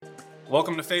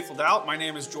Welcome to Faithful Doubt. My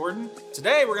name is Jordan.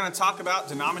 Today we're going to talk about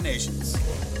denominations.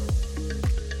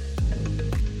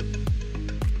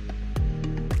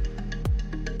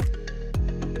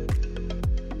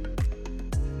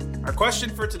 Our question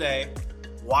for today,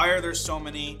 why are there so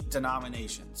many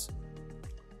denominations?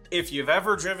 If you've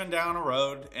ever driven down a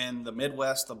road in the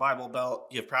Midwest, the Bible Belt,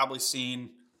 you've probably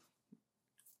seen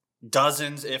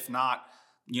dozens, if not,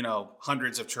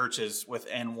 hundreds of churches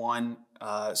within one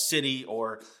city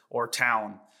or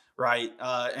town, right?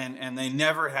 And they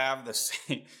never have the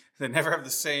same. They never have the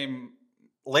same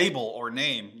label or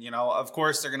name. Of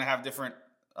course, they're going to have different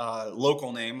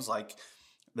local names, like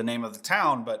the name of the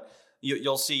town, but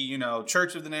you'll see,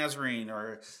 Church of the Nazarene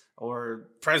or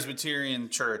Presbyterian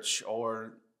Church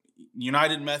or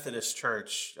United Methodist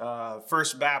Church,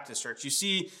 First Baptist Church. You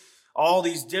see all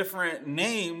these different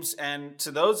names, and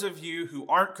to those of you who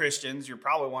aren't Christians, you're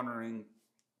probably wondering,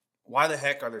 why the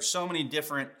heck are there so many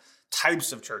different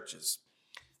types of churches?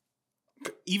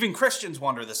 Even Christians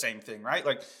wonder the same thing, right?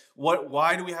 Like,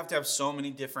 why do we have to have so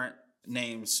many different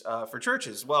names for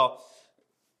churches? Well,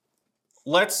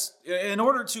 in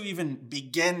order to even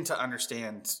begin to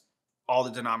understand all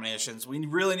the denominations, we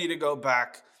really need to go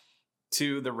back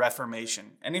to the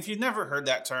Reformation. And if you've never heard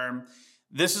that term,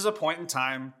 this is a point in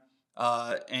time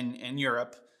in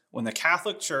Europe when the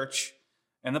Catholic Church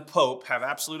and the Pope have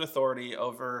absolute authority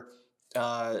over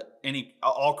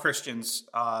all Christians,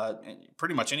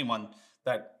 pretty much anyone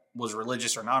that was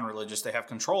religious or non-religious, they have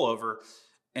control over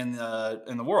in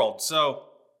the world. So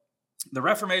the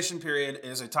Reformation period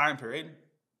is a time period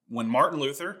when Martin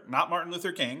Luther, not Martin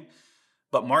Luther King,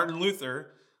 but Martin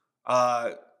Luther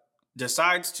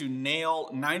decides to nail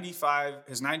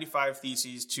his 95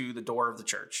 theses to the door of the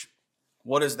church.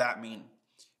 What does that mean?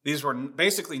 These were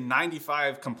basically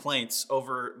 95 complaints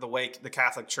over the way the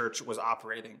Catholic Church was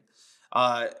operating.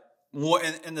 And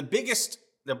the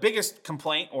biggest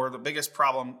complaint or the biggest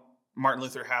problem Martin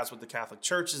Luther has with the Catholic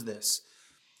Church is this.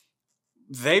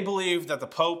 They believe that the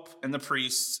Pope and the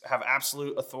priests have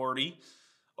absolute authority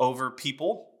over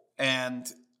people, and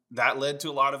that led to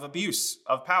a lot of abuse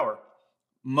of power.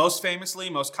 Most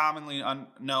famously, most commonly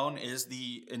known is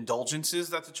the indulgences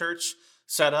that the church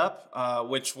set up,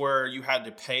 which were you had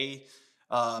to pay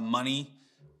money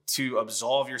to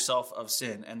absolve yourself of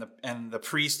sin, and the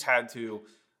priest had to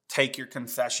take your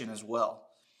confession as well.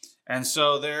 And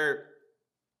so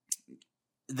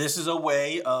this is a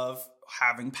way of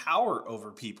having power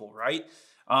over people, right?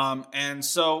 And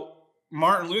so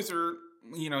Martin Luther,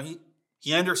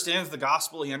 he understands the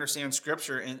gospel, he understands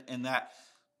scripture, in that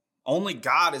only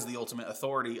God is the ultimate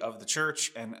authority of the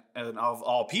church and of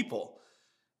all people.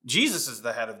 Jesus is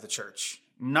the head of the church,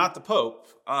 not the Pope.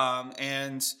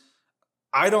 And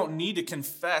I don't need to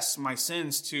confess my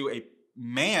sins to a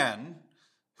man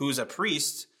who is a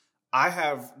priest. I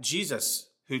have Jesus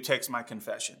who takes my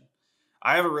confession.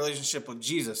 I have a relationship with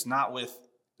Jesus, not with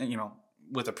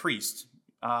a priest.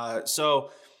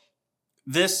 So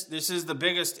this is the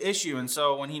biggest issue. And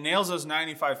so when he nails those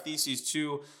 95 theses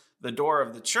to the door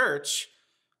of the church,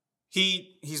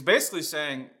 he's basically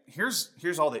saying,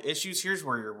 here's all the issues. Here's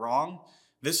where you're wrong.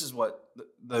 This is what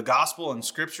the gospel and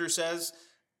scripture says.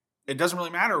 It doesn't really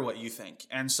matter what you think.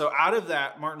 And so out of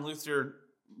that, Martin Luther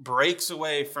breaks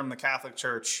away from the Catholic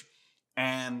Church,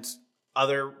 and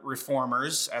other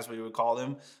reformers, as we would call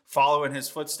them, follow in his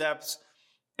footsteps.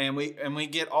 And we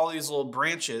get all these little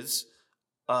branches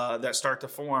that start to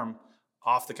form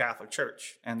off the Catholic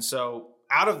Church. And so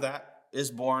out of that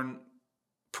is born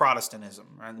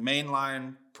Protestantism, right?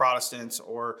 Mainline Protestants,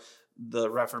 or the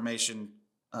Reformation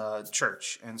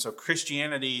Church. And so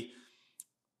Christianity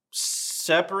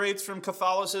separates from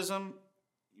Catholicism,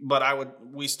 but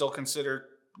we still consider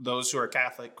those who are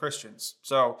Catholic Christians.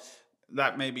 So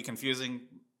that may be confusing.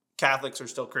 Catholics are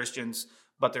still Christians,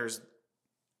 but there's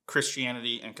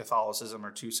Christianity and Catholicism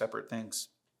are two separate things.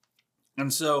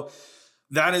 And so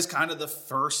that is kind of the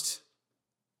first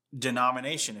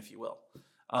denomination, if you will.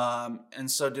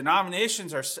 And so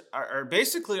denominations are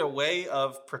basically a way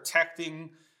of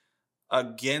protecting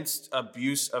against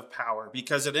abuse of power,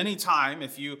 because at any time,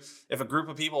 if a group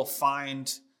of people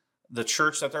find the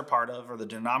church that they're part of or the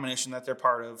denomination that they're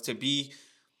part of to be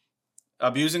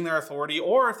abusing their authority,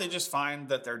 or if they just find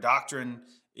that their doctrine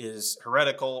is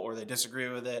heretical or they disagree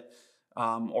with it,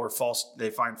 or they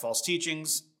find false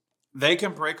teachings, they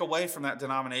can break away from that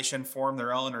denomination, form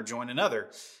their own, or join another.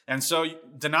 And so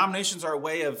denominations are a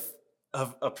way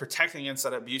of protecting against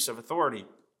that abuse of authority.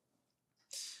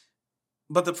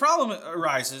 But the problem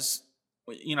arises,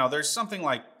 there's something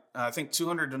like, I think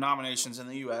 200 denominations in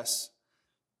the U.S.,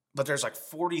 but there's like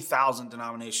 40,000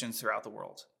 denominations throughout the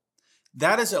world.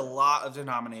 That is a lot of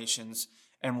denominations.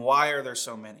 And why are there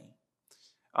so many?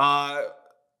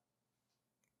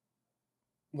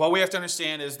 What we have to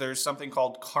understand is there's something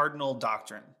called cardinal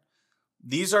doctrine.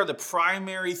 These are the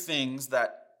primary things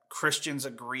that Christians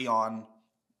agree on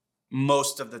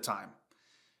most of the time.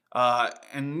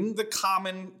 And the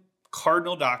common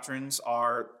cardinal doctrines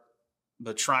are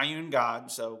the triune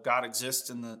God. So God exists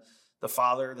in the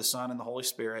Father, the Son, and the Holy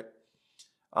Spirit.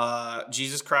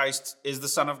 Jesus Christ is the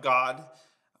Son of God.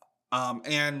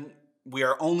 And we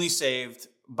are only saved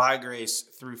by grace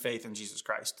through faith in Jesus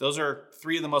Christ. Those are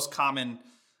three of the most common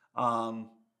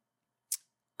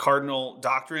cardinal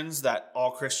doctrines that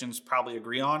all Christians probably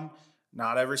agree on.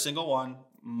 Not every single one.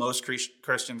 Most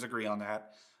Christians agree on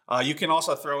that. You can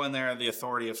also throw in there the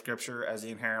authority of Scripture as the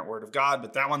inherent word of God,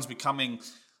 but that one's becoming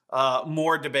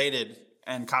more debated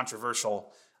and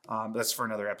controversial. That's for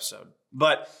another episode.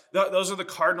 But those are the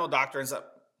cardinal doctrines that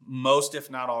most, if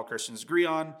not all, Christians agree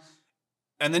on.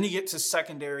 And then you get to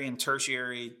secondary and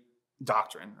tertiary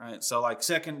doctrine, right? So like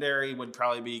secondary would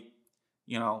probably be,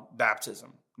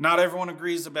 baptism. Not everyone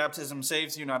agrees that baptism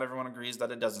saves you. Not everyone agrees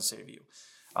that it doesn't save you.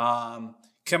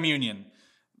 Communion.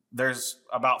 There's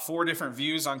about 4 different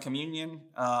views on communion.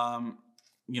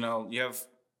 You have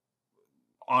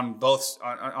on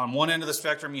one end of the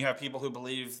spectrum, you have people who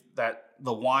believe that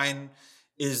the wine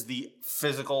is the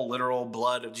physical, literal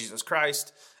blood of Jesus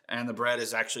Christ, and the bread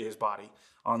is actually his body.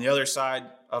 On the other side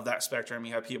of that spectrum,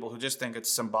 you have people who just think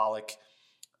it's symbolic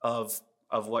of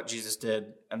what Jesus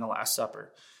did in the Last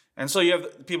Supper. And so you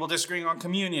have people disagreeing on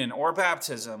communion or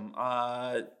baptism,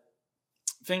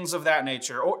 things of that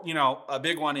nature. Or, a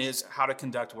big one is how to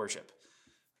conduct worship.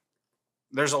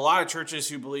 There's a lot of churches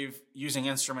who believe using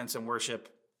instruments in worship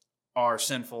are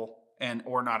sinful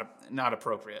or not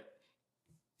appropriate.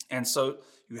 And so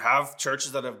you have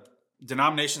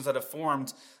denominations that have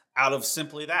formed out of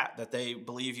simply that they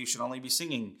believe you should only be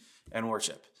singing in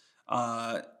worship.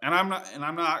 And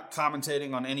I'm not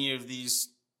commentating on any of these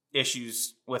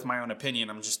issues with my own opinion.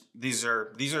 These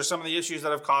are some of the issues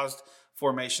that have caused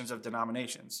formations of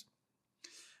denominations.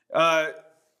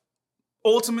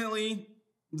 Ultimately,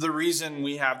 the reason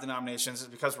we have denominations is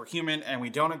because we're human and we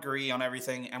don't agree on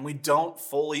everything, and we don't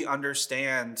fully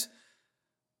understand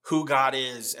who God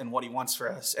is and what he wants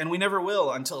for us. And we never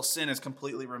will until sin is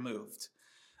completely removed.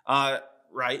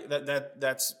 Right?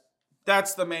 That's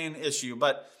the main issue.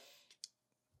 But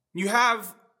you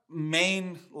have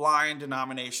mainline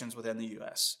denominations within the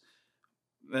U.S.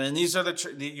 And these are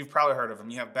you've probably heard of them.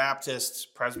 You have Baptists,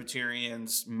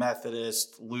 Presbyterians,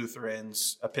 Methodists,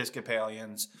 Lutherans,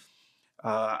 Episcopalians.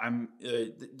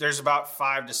 There's about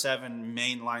 5 to 7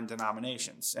 mainline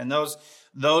denominations, and those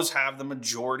have the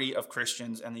majority of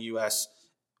Christians in the U.S.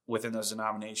 within those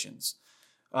denominations.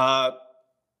 But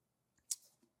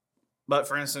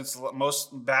for instance, most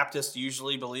Baptists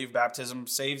usually believe baptism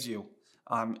saves you,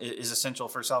 is essential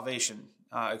for salvation.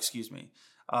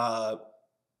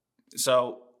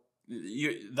 So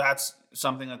that's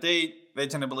something that they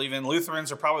tend to believe in.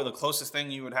 Lutherans are probably the closest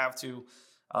thing you would have to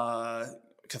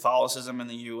Catholicism in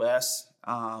the U.S.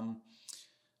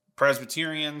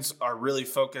 Presbyterians are really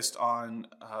focused on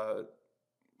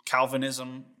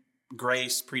Calvinism,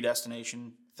 grace,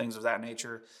 predestination, things of that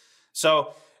nature.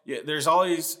 So there's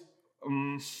always,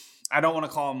 I don't want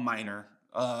to call them minor,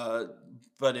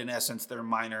 but in essence, they're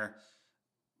minor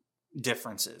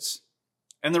differences.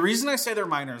 And the reason I say they're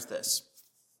minor is this.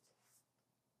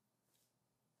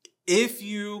 If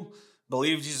you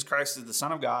believe Jesus Christ is the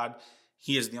Son of God,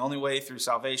 he is the only way through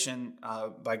salvation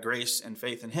by grace and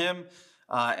faith in him,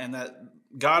 and that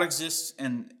God exists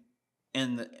in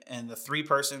the 3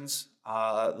 persons,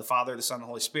 the Father, the Son, and the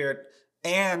Holy Spirit,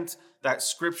 and that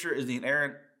Scripture is the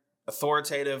inerrant,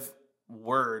 authoritative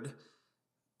word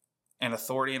and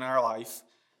authority in our life.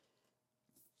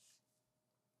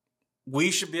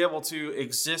 We should be able to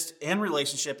exist in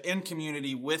relationship, in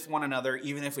community with one another,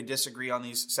 even if we disagree on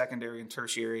these secondary and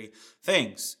tertiary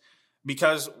things.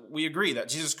 Because we agree that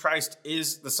Jesus Christ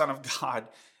is the Son of God.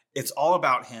 It's all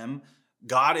about him.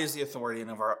 God is the authority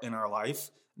in our life,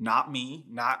 not me,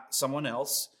 not someone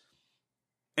else.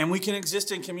 And we can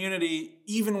exist in community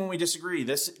even when we disagree.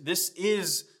 This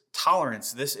is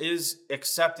tolerance. This is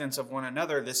acceptance of one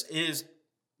another. This is,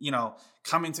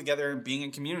 coming together and being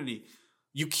in community.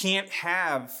 You can't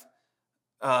have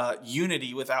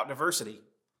unity without diversity.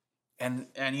 And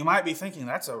you might be thinking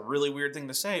that's a really weird thing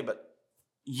to say, but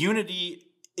unity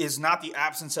is not the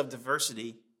absence of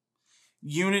diversity.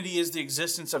 Unity is the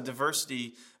existence of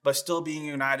diversity, but still being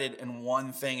united in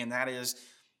one thing, and that is,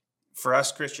 for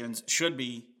us Christians, should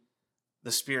be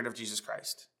the Spirit of Jesus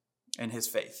Christ and his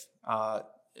faith.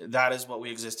 That is what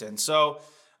we exist in. So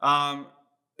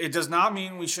It does not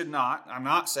mean we should not. I'm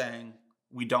not saying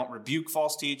we don't rebuke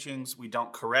false teachings. We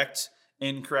don't correct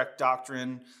incorrect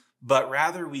doctrine, but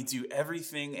rather we do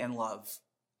everything in love.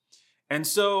 And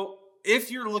so if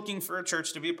you're looking for a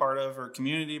church to be a part of or a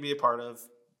community to be a part of,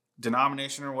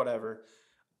 denomination or whatever,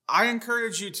 I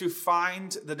encourage you to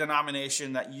find the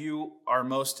denomination that you are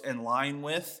most in line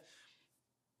with.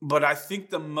 But I think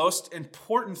the most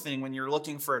important thing when you're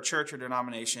looking for a church or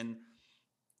denomination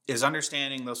is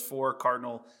understanding those 4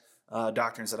 cardinal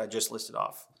doctrines that I just listed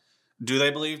off. Do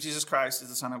they believe Jesus Christ is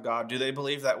the Son of God? Do they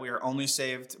believe that we are only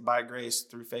saved by grace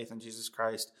through faith in Jesus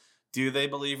Christ? Do they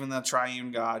believe in the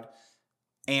triune God?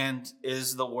 And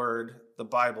is the Word, the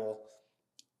Bible,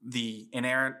 the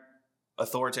inerrant,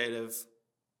 authoritative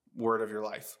word of your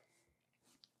life?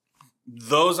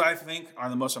 Those, I think, are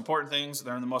the most important things.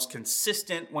 They're the most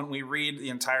consistent when we read the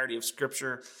entirety of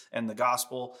Scripture and the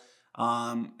gospel.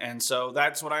 And so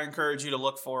that's what I encourage you to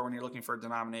look for when you're looking for a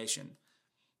denomination.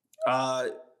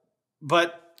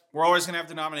 But we're always going to have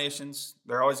denominations.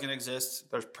 They're always going to exist.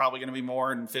 There's probably going to be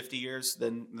more in 50 years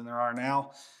than there are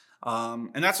now.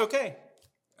 And that's okay.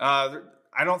 I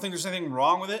don't think there's anything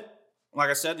wrong with it. Like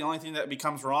I said, the only thing that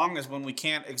becomes wrong is when we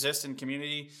can't exist in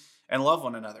community and love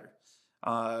one another.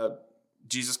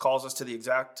 Jesus calls us to the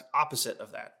exact opposite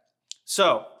of that.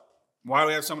 So, why do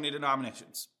we have so many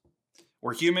denominations?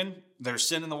 We're human. There's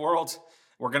sin in the world.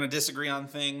 We're going to disagree on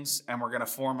things, and we're going to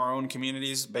form our own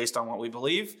communities based on what we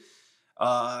believe.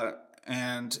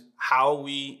 And how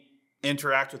we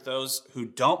interact with those who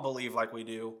don't believe like we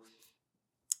do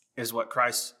is what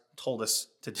Christ told us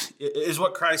to do, is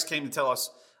what Christ came to tell us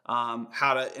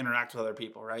how to interact with other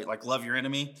people, right? Like love your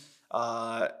enemy,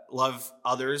 love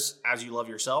others as you love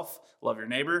yourself, love your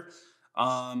neighbor.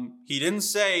 He didn't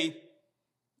say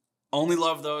only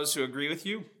love those who agree with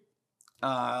you.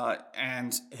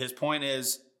 And his point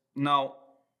is, no,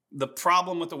 the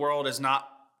problem with the world is not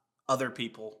other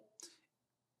people.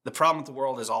 The problem with the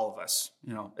world is all of us.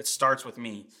 It starts with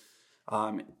me.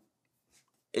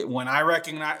 When I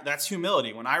recognize, that's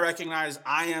humility. When I recognize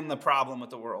I am the problem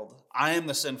with the world, I am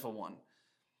the sinful one.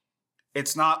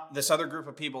 It's not this other group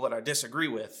of people that I disagree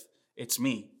with. It's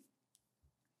me.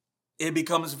 It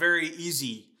becomes very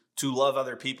easy to love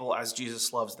other people as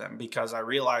Jesus loves them because I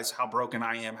realize how broken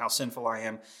I am, how sinful I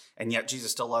am, and yet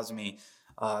Jesus still loves me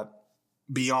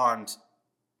beyond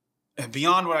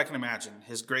what I can imagine.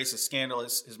 His grace is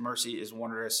scandalous, his mercy is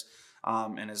wondrous,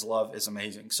 and his love is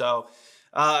amazing. So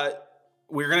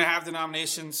we're going to have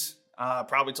denominations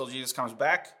probably till Jesus comes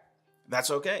back.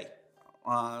 That's okay.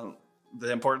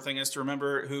 The important thing is to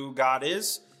remember who God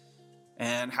is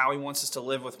and how he wants us to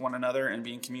live with one another and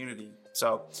be in community.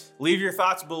 So leave your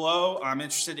thoughts below. I'm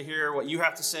interested to hear what you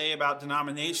have to say about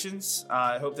denominations.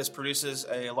 I hope this produces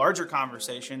a larger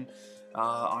conversation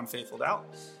on Faithful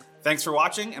Doubt. Thanks for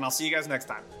watching, and I'll see you guys next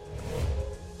time.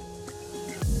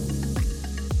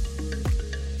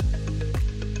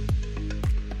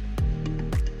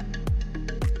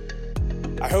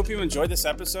 I hope you enjoyed this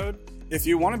episode. If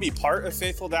you want to be part of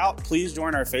Faithful Doubt, please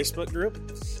join our Facebook group.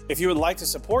 If you would like to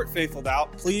support Faithful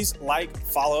Doubt, please like,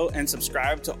 follow, and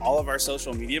subscribe to all of our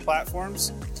social media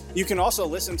platforms. You can also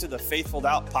listen to the Faithful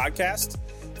Doubt podcast.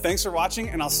 Thanks for watching,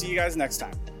 and I'll see you guys next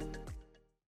time.